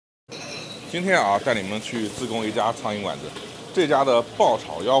今天啊，带你们去自贡一家苍蝇馆子，这家的爆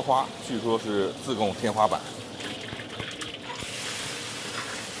炒腰花据说是自贡天花板。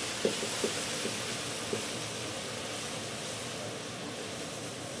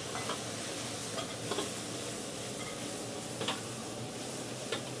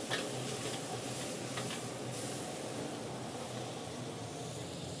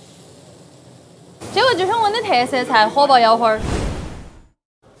这个就是我们的特色菜火爆腰花。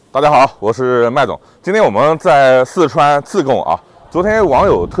大家好，我是麦总。今天我们在四川自贡啊，昨天网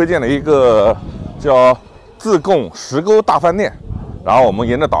友推荐了一个叫自贡石沟大饭店，然后我们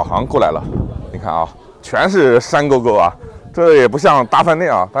沿着导航过来了。你看啊，全是山沟沟啊，这也不像大饭店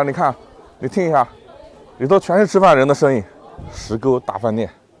啊，但是你看，你听一下，里头全是吃饭人的声音。石沟大饭店，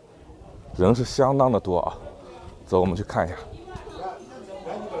人是相当的多啊。走，我们去看一下。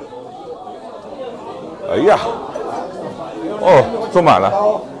哎呀，哦，坐满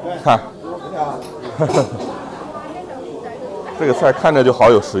了，看，这个菜看着就好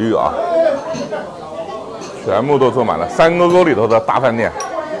有食欲啊，全部都坐满了，山沟沟里头的大饭店。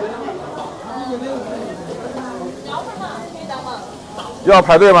要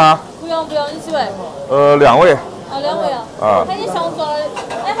排队吗？不用，你几位？2位。啊，2位啊。啊。看你想做了，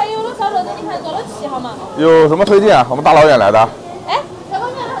哎，还有了小肉的，你看做了7号嘛。有什么推荐啊？我们大老远来的。哎，小高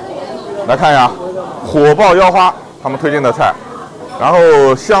面还是远的。来看一下。火爆腰花，他们推荐的菜，然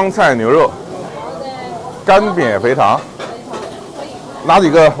后香菜牛肉，干煸肥肠，哪几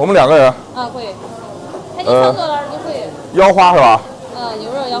个？我们2个人。啊，可以。看你想做哪儿都可以。腰花是吧？牛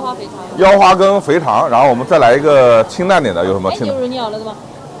肉、腰花、肥肠。腰花跟肥肠，然后我们再来一个清淡点的，有什么清淡？牛肉你要了的吗？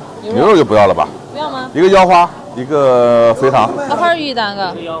牛肉就不要了吧？不要吗？一个腰花，一个肥肠。腰花鱼蛋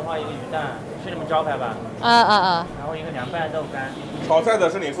个。一个腰花，一个鱼蛋，是你们招牌吧？然后一个凉拌豆干。炒菜的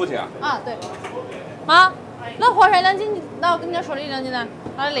是你父亲啊？啊，对。啊，那火柴2斤，那我跟人家说的2斤呢，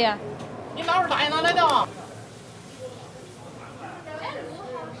哪里？你老是大爷哪来的啊？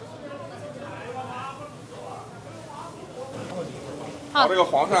好，这个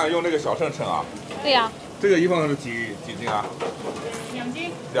黄鳝用这个小秤称啊。对呀。这个一份是几斤啊2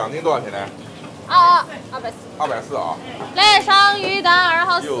斤。2斤多少钱呢？240。240啊。来上鱼蛋，2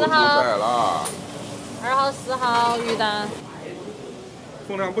号、4号。又出菜了。2号、4号鱼蛋。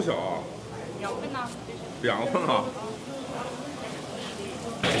分量不小啊。2份呢？2份啊。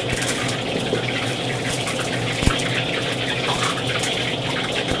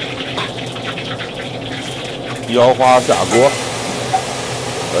腰花下锅，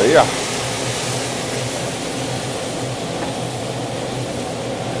哎呀，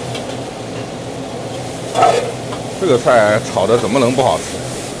这个菜炒的怎么能不好吃？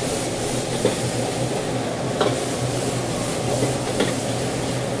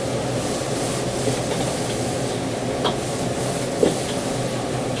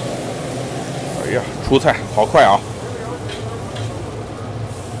哎呀，出菜好快啊！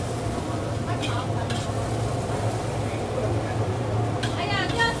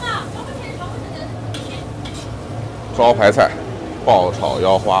招牌菜，爆炒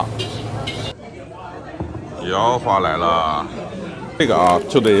腰花。腰花来了，这个啊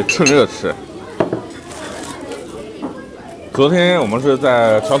就得趁热吃。昨天我们是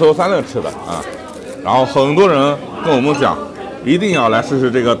在桥头3乐吃的啊，然后很多人跟我们讲，一定要来试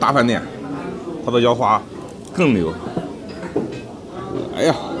试这个大饭店，它的腰花更牛。哎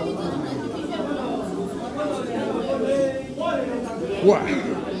呀，哇，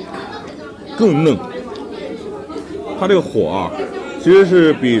更嫩。它这个火啊，其实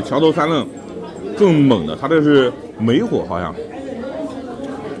是比桥头3乐更猛的，它这是煤火，好像。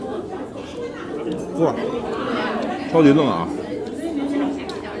哇，超级嫩啊！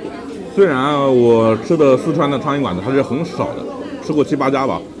虽然我吃的四川的苍蝇馆子还是很少的，吃过7、8家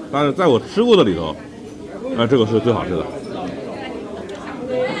吧，但是在我吃过的里头，这个是最好吃的。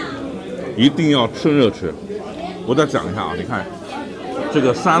一定要趁热吃。我再讲一下啊，你看，这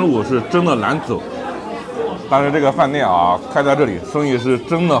个山路是真的难走。但是这个饭店啊，开在这里，生意是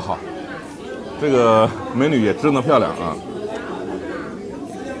真的好，这个美女也真的漂亮啊，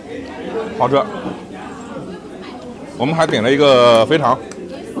好吃。我们还点了一个肥肠，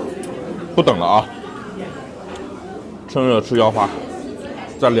不等了啊，趁热吃腰花，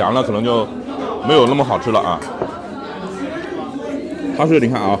再凉了可能就没有那么好吃了啊。它是你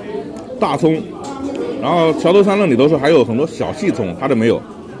看啊，大葱，然后桥头3乐里头是还有很多小细葱，它这没有，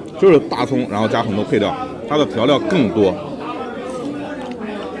就是大葱，然后加很多配料。它的调料更多，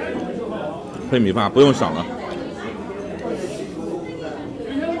配米饭不用想了。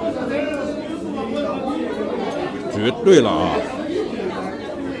绝对了啊！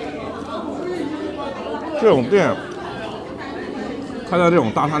这种店开在这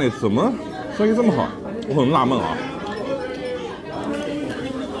种大餐里，怎么生意这么好，我很纳闷啊。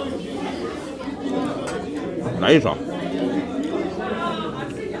来一勺。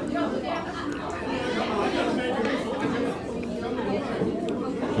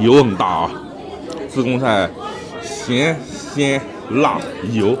油很大啊，自贡菜咸鲜辣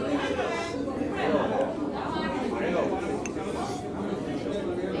油。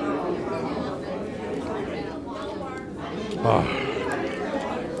啊，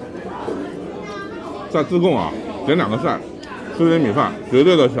在自贡啊，点2个菜，吃点米饭，绝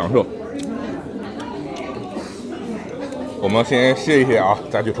对的享受。我们先歇一歇啊，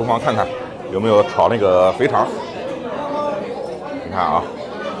再去厨房看看有没有炒那个肥肠。你看啊，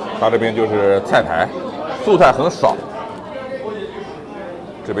它这边就是菜台，素菜很少。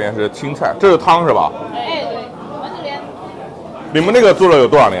这边是青菜，这是汤是吧？哎，对，我这边你们那个做了有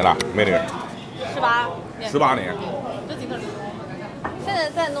多少年了，美女18 ？18年。就几个人。现在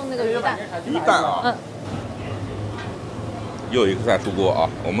在弄那个鱼蛋。鱼蛋啊。嗯。又一个菜出锅啊！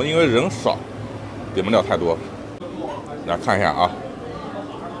我们因为人少，点不了太多。来看一下啊，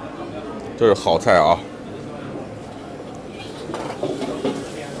这是好菜啊！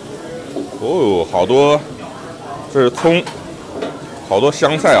哦，好多，这是葱，好多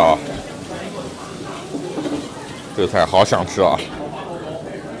香菜啊！这个菜好想吃啊！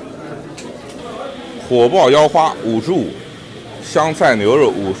火爆腰花55，香菜牛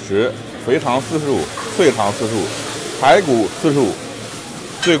肉50，肥肠45，脆肠45，排骨45。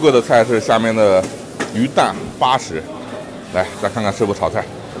最贵的菜是下面的鱼蛋80。来，再看看师傅炒菜，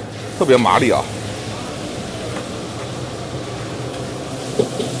特别麻利啊！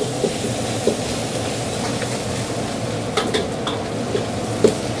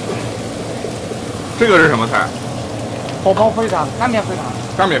这个是什么菜？火爆肥肠，干煸肥肠。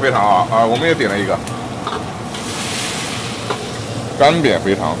干煸肥肠啊啊！我们也点了一个干煸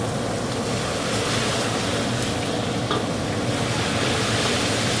肥肠。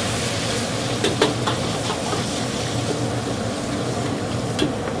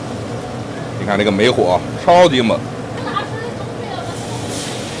你看这个煤火超级猛，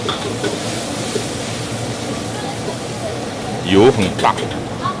油很大，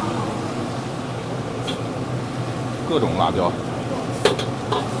各种辣椒。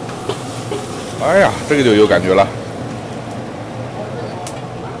哎呀，这个就有感觉了。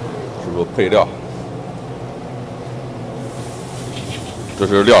师傅配料，这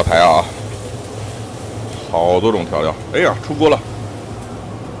是料台啊，好多种调料。哎呀，出锅了。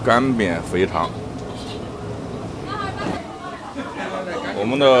干煸肥肠，我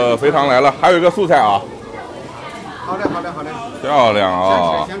们的肥肠来了，还有一个素菜啊。好的，好的，好的。漂亮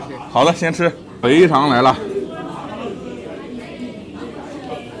啊！先吃。好的，先吃。肥肠来了。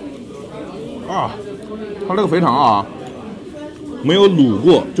啊，它这个肥肠啊，没有卤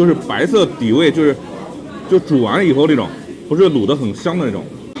过，就是白色底味，就煮完以后那种，不是卤的很香的那种。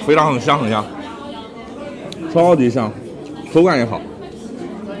肥肠很香很香，超级香，口感也好。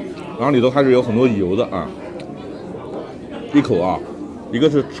然后里头还是有很多油的啊，一口啊，一个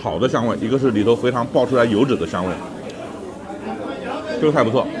是炒的香味，一个是里头肥肠爆出来油脂的香味，这个菜不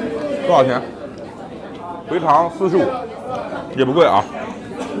错。多少钱？肥肠45，也不贵啊，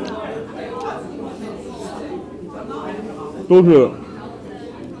都是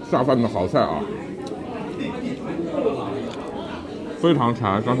下饭的好菜啊。非常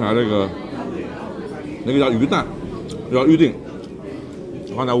馋，刚才那个叫鱼蛋，叫预定。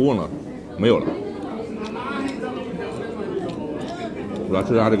我刚才问了，没有了。我来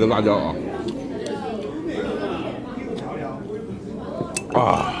吃一下这个辣椒啊！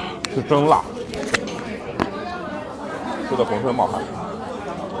啊，是真辣，吃的浑身冒汗。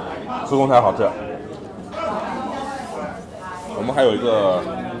自贡菜好吃。我们还有一个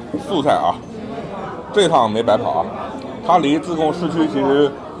素菜啊，这趟没白跑啊。它离自贡市区其实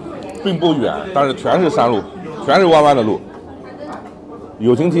并不远，但是全是山路，全是弯弯的路。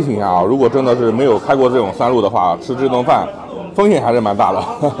友情提醒一下啊，如果真的是没有开过这种山路的话，吃这顿饭风险还是蛮大的。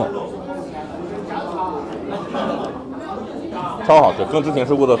超好吃，跟之前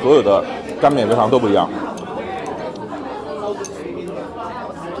吃过的所有的干煸肥肠都不一样。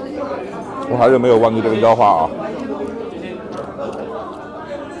我还是没有忘记这个腰花啊，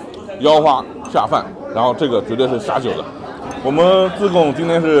腰花下饭，然后这个绝对是下酒的。我们自贡今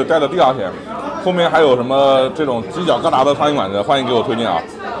天是待的第2天。后面还有什么这种犄角旮旯的苍蝇馆子，欢迎给我推荐啊！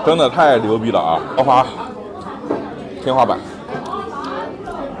真的太牛逼了啊！腰花天花板。